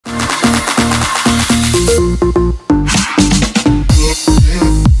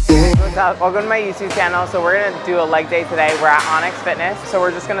up? Welcome to my YouTube channel. So we're gonna do a leg day today. We're at Onyx Fitness. So we're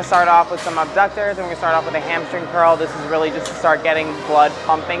just gonna start off with some abductors and we're gonna start off with a hamstring curl. This is really just to start getting blood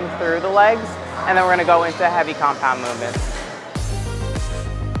pumping through the legs. And then we're gonna go into heavy compound movements.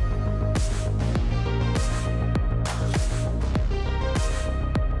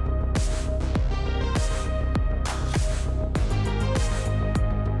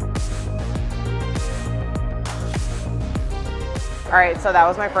 All right, so that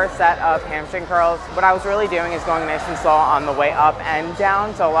was my first set of hamstring curls. What I was really doing is going nice and slow on the way up and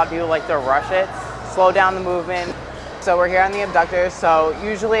down. So a lot of people like to rush it, slow down the movement. So we're here on the abductors. So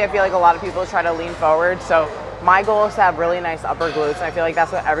usually I feel like a lot of people try to lean forward. So my goal is to have really nice upper glutes. And I feel like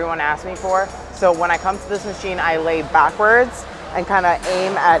that's what everyone asks me for. So when I come to this machine, I lay backwards and kind of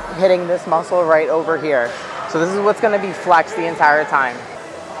aim at hitting this muscle right over here. So this is what's gonna be flexed the entire time.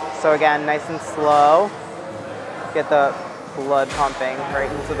 So again, nice and slow. Get the blood pumping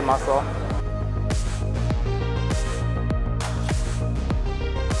right into the muscle. All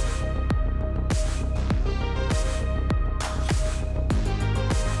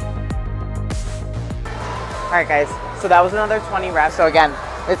right guys, so that was another 20 reps. So again,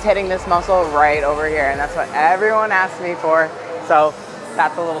 it's hitting this muscle right over here and that's what everyone asks me for. So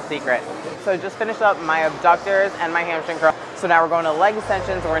that's a little secret. So just finished up my abductors and my hamstring curl. So now we're going to leg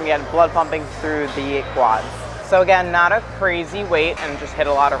extensions. We're gonna get blood pumping through the quads. So again, not a crazy weight and just hit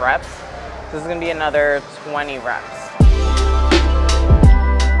a lot of reps. This is gonna be another 20 reps.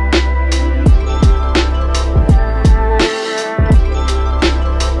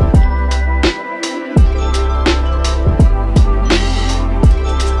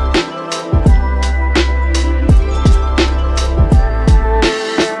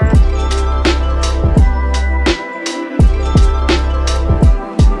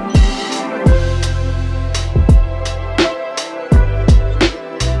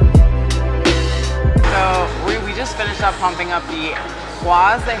 Up pumping up the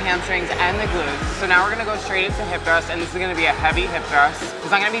quads, the hamstrings, and the glutes. So now we're gonna go straight into hip thrust, and this is gonna be a heavy hip thrust.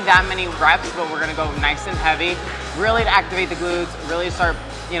 There's not gonna be that many reps, but we're gonna go nice and heavy, really to activate the glutes, really start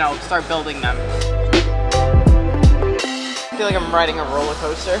building them. I feel like I'm riding a roller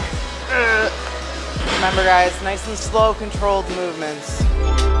coaster. Remember guys, nice and slow, controlled movements.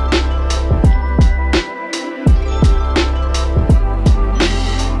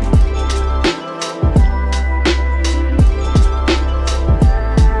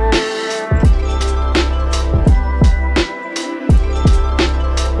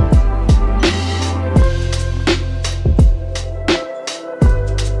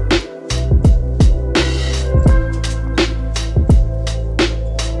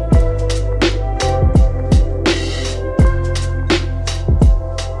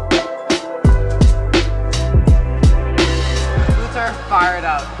 Fired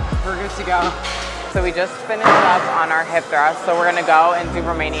up. We're good to go. So we just finished up on our hip thrust, so we're gonna go and do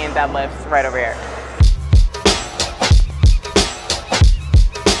Romanian deadlifts right over here.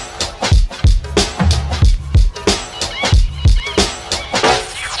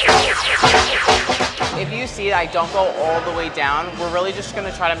 If you see I don't go all the way down, we're really just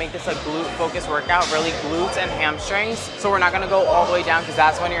gonna try to make this a glute focused workout, really glutes and hamstrings. So we're not gonna go all the way down because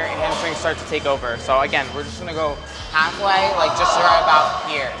that's when your hamstrings start to take over. So again, we're just gonna go halfway, like just right about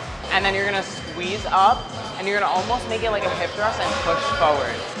here. And then you're gonna squeeze up and you're gonna almost make it like a hip thrust and push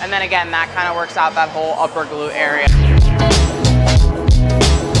forward. And then again, that kind of works out that whole upper glute area.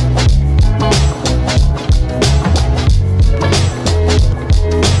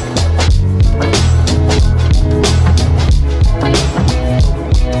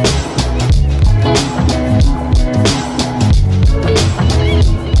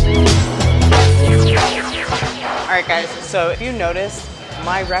 All right guys, so if you notice,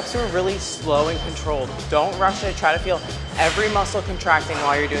 my reps were really slow and controlled. Don't rush it, try to feel every muscle contracting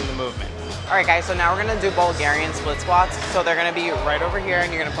while you're doing the movement. All right guys, so now we're gonna do Bulgarian split squats. So they're gonna be right over here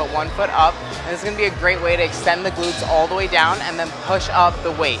and you're gonna put one foot up. And this is gonna be a great way to extend the glutes all the way down and then push up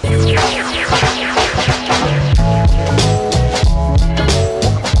the weight.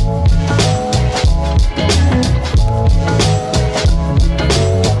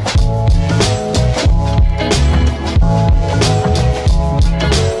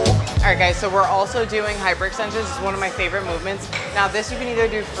 Guys, so we're also doing hyperextensions. It's one of my favorite movements. Now this you can either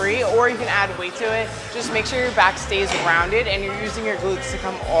do free or you can add weight to it. Just make sure your back stays rounded and you're using your glutes to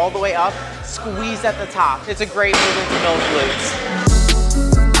come all the way up, squeeze at the top. It's a great movement to build glutes.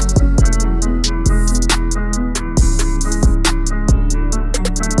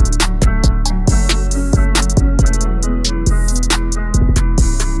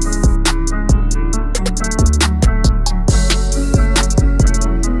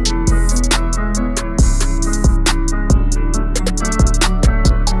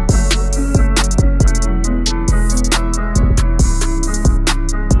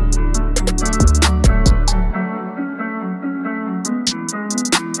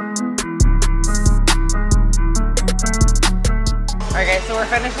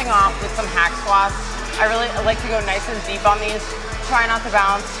 finishing off with some hack squats. I really like to go nice and deep on these. Try not to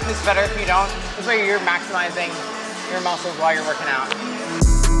bounce. It's better if you don't. This way you're maximizing your muscles while you're working out.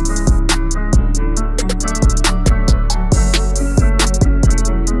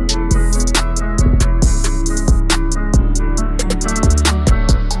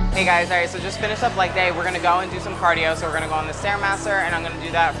 Hey guys, all right, so just finished up leg day. We're gonna go and do some cardio. So we're gonna go on the Stairmaster, and I'm gonna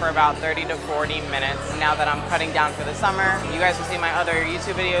do that for about 30 to 40 minutes. Now that I'm cutting down for the summer, you guys will see my other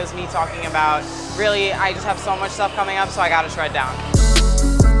YouTube videos, me talking about, really, I just have so much stuff coming up, so I gotta shred down.